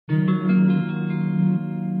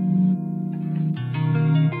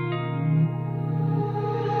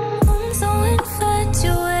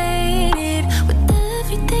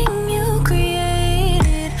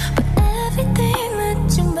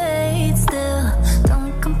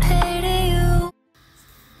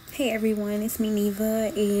it's me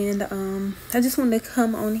Neva, and I just wanted to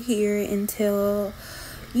come on here and tell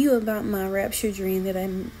you about my rapture dream that I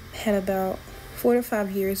had about 4 to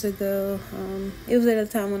 5 years ago. It was at a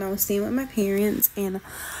time when I was staying with my parents, and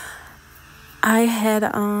I had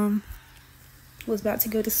was about to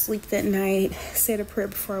go to sleep that night, said a prayer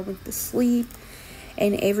before I went to sleep,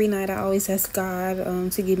 and every night I always ask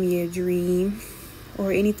God to give me a dream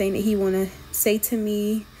or anything that he want to say to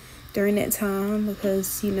me during that time,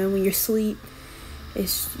 because when you're asleep,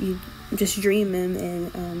 it's you just dreaming,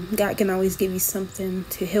 and God can always give you something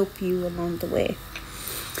to help you along the way.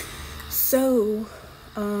 So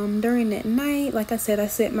during that night, like I said, I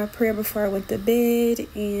said my prayer before I went to bed,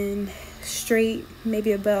 and straight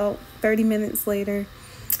maybe about 30 minutes later,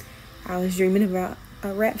 I was dreaming about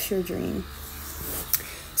a rapture dream.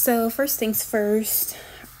 So first things first,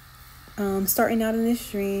 starting out in this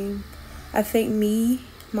dream, I think me,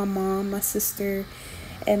 my mom, my sister,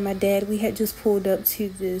 and my dad, we had just pulled up to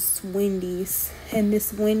this Wendy's, and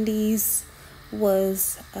this Wendy's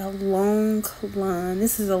was a long line.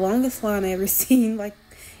 This is the longest line I ever seen, like,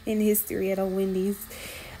 in history at a Wendy's.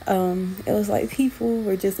 It was like people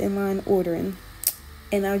were just in line ordering,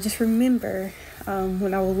 and I just remember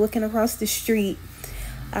when I was looking across the street,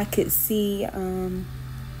 I could see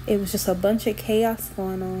it was just a bunch of chaos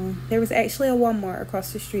going on. There was actually a Walmart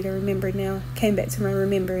across the street. I remember now. Came back to my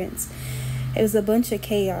remembrance. It was a bunch of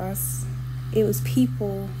chaos. It was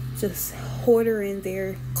people just ordering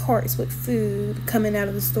their carts with food, coming out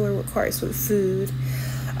of the store with carts with food.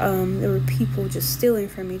 There were people just stealing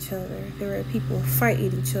from each other. There were people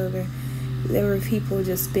fighting each other. There were people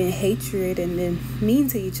just being hatred and then mean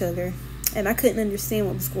to each other. And I couldn't understand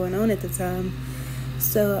what was going on at the time.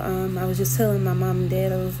 So I was just telling my mom and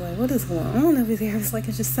dad, I was like, what is going on over there? It's like,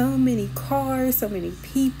 it's just so many cars, so many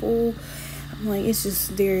people. I'm like, it's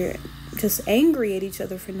just, they're just angry at each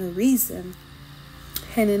other for no reason.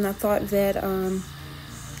 And then I thought that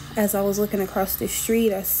as I was looking across the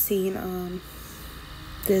street, I seen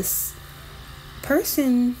this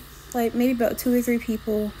person, like maybe about 2 or 3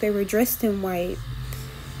 people. They were dressed in white,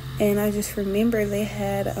 and I just remember they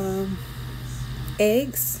had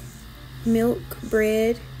eggs, milk,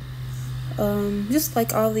 bread, just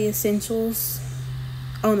like all the essentials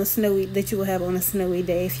on a snowy that you will have on a snowy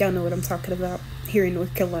day, if y'all know what I'm talking about here in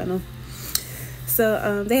North Carolina.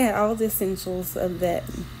 So they had all the essentials of that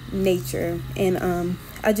nature, and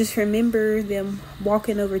I just remember them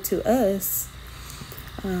walking over to us,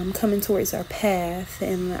 coming towards our path,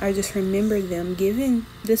 and I just remember them giving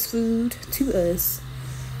this food to us.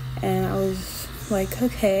 And I was like,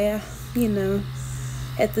 okay,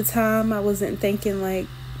 at the time I wasn't thinking like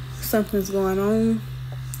something's going on.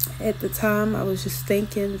 At the time I was just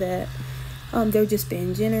thinking that they're just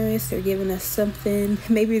being generous, they're giving us something.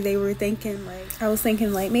 Maybe they were thinking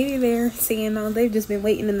maybe they're saying, oh, they've just been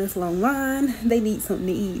waiting in this long line, they need something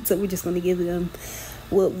to eat, so we're just going to give them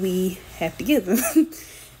what we have to give them.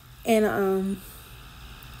 And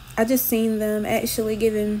I just seen them actually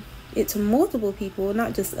giving it to multiple people,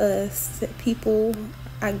 not just us. People,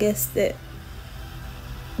 I guess, that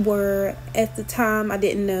were, at the time I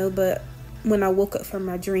didn't know, but when I woke up from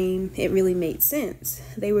my dream, it really made sense.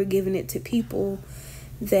 They were giving it to people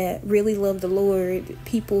that really loved the Lord,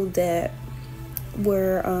 people that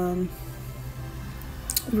were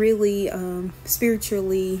really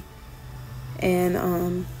spiritually,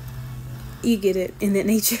 and you get it, in that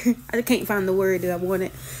nature. I can't find the word that I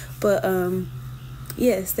wanted, but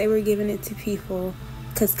yes, they were giving it to people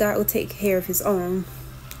because God will take care of his own.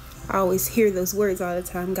 I always hear those words all the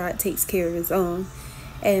time. God takes care of his own.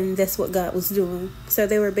 And that's what God was doing. So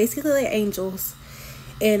they were basically like angels.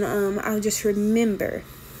 And I just remember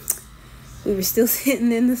we were still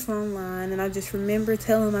sitting in this long line, and I just remember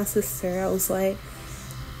telling my sister, I was like,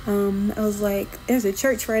 there's a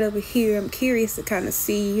church right over here. I'm curious to kind of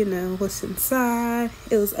see, what's inside.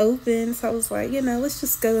 It was open, so I was like, let's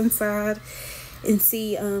just go inside and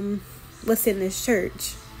see what's in this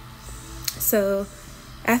church. So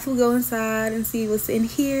after we go inside and see what's in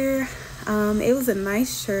here, it was a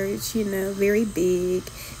nice church, very big.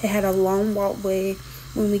 It had a long walkway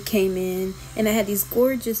when we came in, and it had these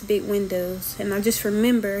gorgeous big windows. And I just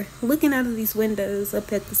remember looking out of these windows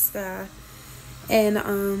up at the sky. And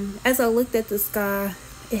as I looked at the sky,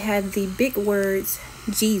 it had the big words,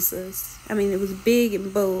 Jesus. I mean, it was big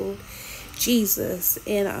and bold, Jesus.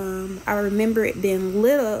 And I remember it being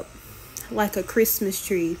lit up like a Christmas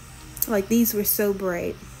tree. Like, these were so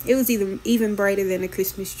bright. It was even brighter than a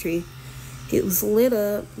Christmas tree. It was lit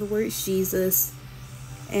up, the words Jesus.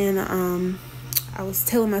 And I was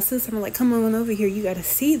telling my sister, I'm like, come on over here, you got to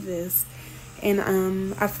see this. And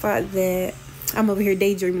I thought that I'm over here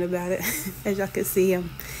daydreaming about it. As y'all can see, I'm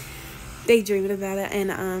daydreaming about it.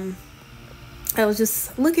 And I was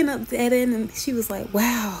just looking up at it, and she was like,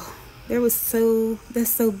 wow, that's so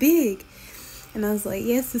big. And I was like,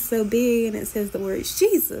 yes, it's so big, and it says the word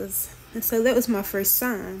Jesus. And so that was my first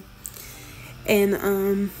sign.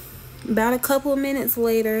 And about a couple of minutes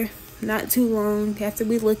later, not too long after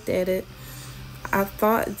we looked at it, I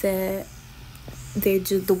thought that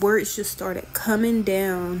the words just started coming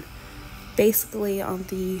down basically on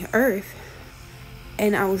the earth.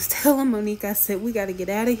 And I was telling Monique, I said, we got to get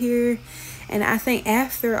out of here. And I think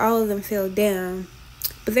after all of them fell down,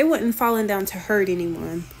 but they wasn't falling down to hurt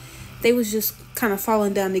anyone. They was just kind of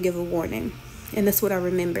falling down to give a warning. And that's what I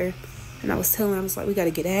remember. And I was like, we got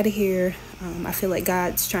to get out of here. I feel like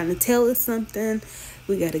God's trying to tell us something.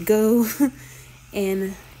 We got to go.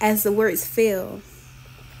 And as the words fell,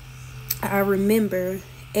 I remember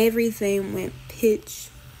everything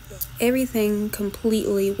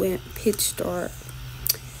completely went pitch dark.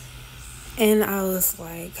 And I was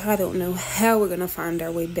like, I don't know how we're going to find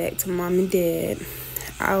our way back to Mom and Dad.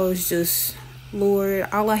 I was just, Lord,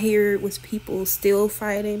 all I heard was people still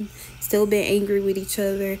fighting, still being angry with each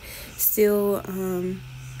other, still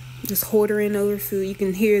just hoarding over food. You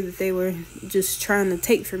can hear that they were just trying to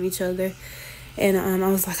take from each other. And I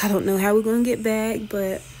was like, I don't know how we're going to get back,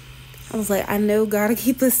 but I was like, I know God will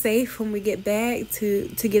keep us safe when we get back to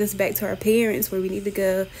get us back to our parents where we need to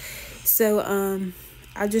go. So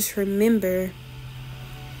I just remember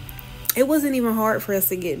it wasn't even hard for us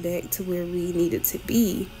to get back to where we needed to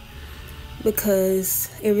be, because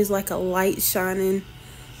it was like a light shining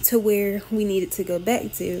to where we needed to go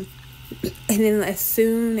back to. And then as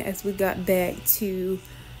soon as we got back to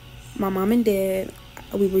my mom and dad,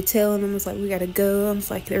 we were telling them, it's like, we gotta go. I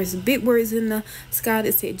was like, there's big words in the sky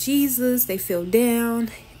that said Jesus. They fell down.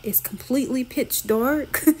 It's completely pitch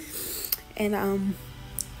dark. And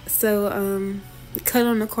so cut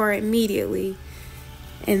on the car immediately.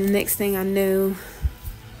 And the next thing I know,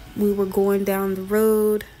 we were going down the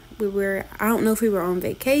road. I don't know if we were on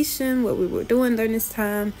vacation, what we were doing during this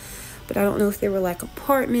time, but I don't know if they were like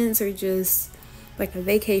apartments or just like a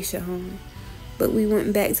vacation home. But we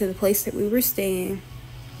went back to the place that we were staying.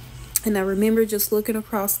 And I remember just looking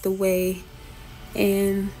across the way,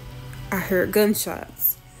 and I heard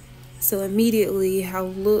gunshots. So immediately I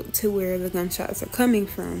looked to where the gunshots are coming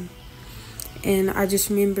from. And I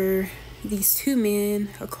just remember these two men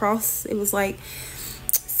across. It was like,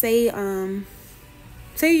 say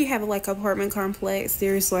you have like an apartment complex.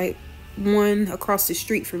 There's like one across the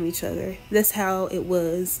street from each other. That's how it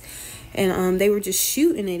was. And they were just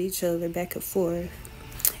shooting at each other back and forth.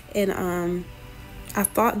 And I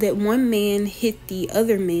thought that one man hit the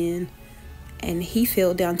other man, and he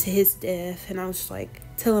fell down to his death. And I was like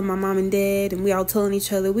telling my mom and dad, and we all telling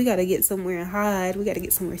each other, we got to get somewhere and hide. We got to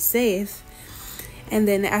get somewhere safe. And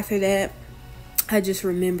then after that, I just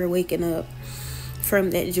remember waking up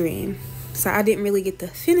from that dream. So I didn't really get to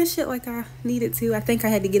finish it like I needed to. I think I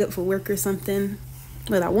had to get up for work or something,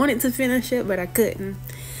 but I wanted to finish it, but I couldn't.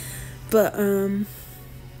 But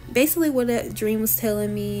basically what that dream was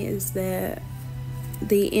telling me is that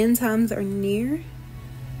the end times are near.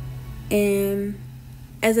 And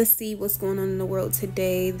as I see what's going on in the world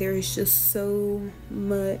today, there is just so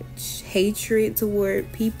much hatred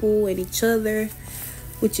toward people and each other,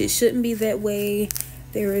 which it shouldn't be that way.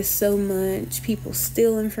 There is so much people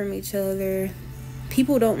stealing from each other.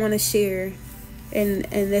 People don't want to share, and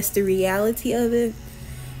that's the reality of it.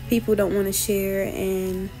 People don't want to share,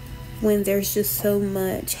 and when there's just so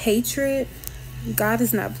much hatred, God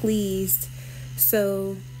is not pleased.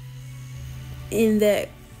 So in that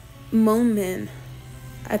moment,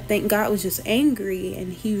 I think God was just angry,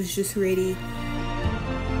 and he was just ready.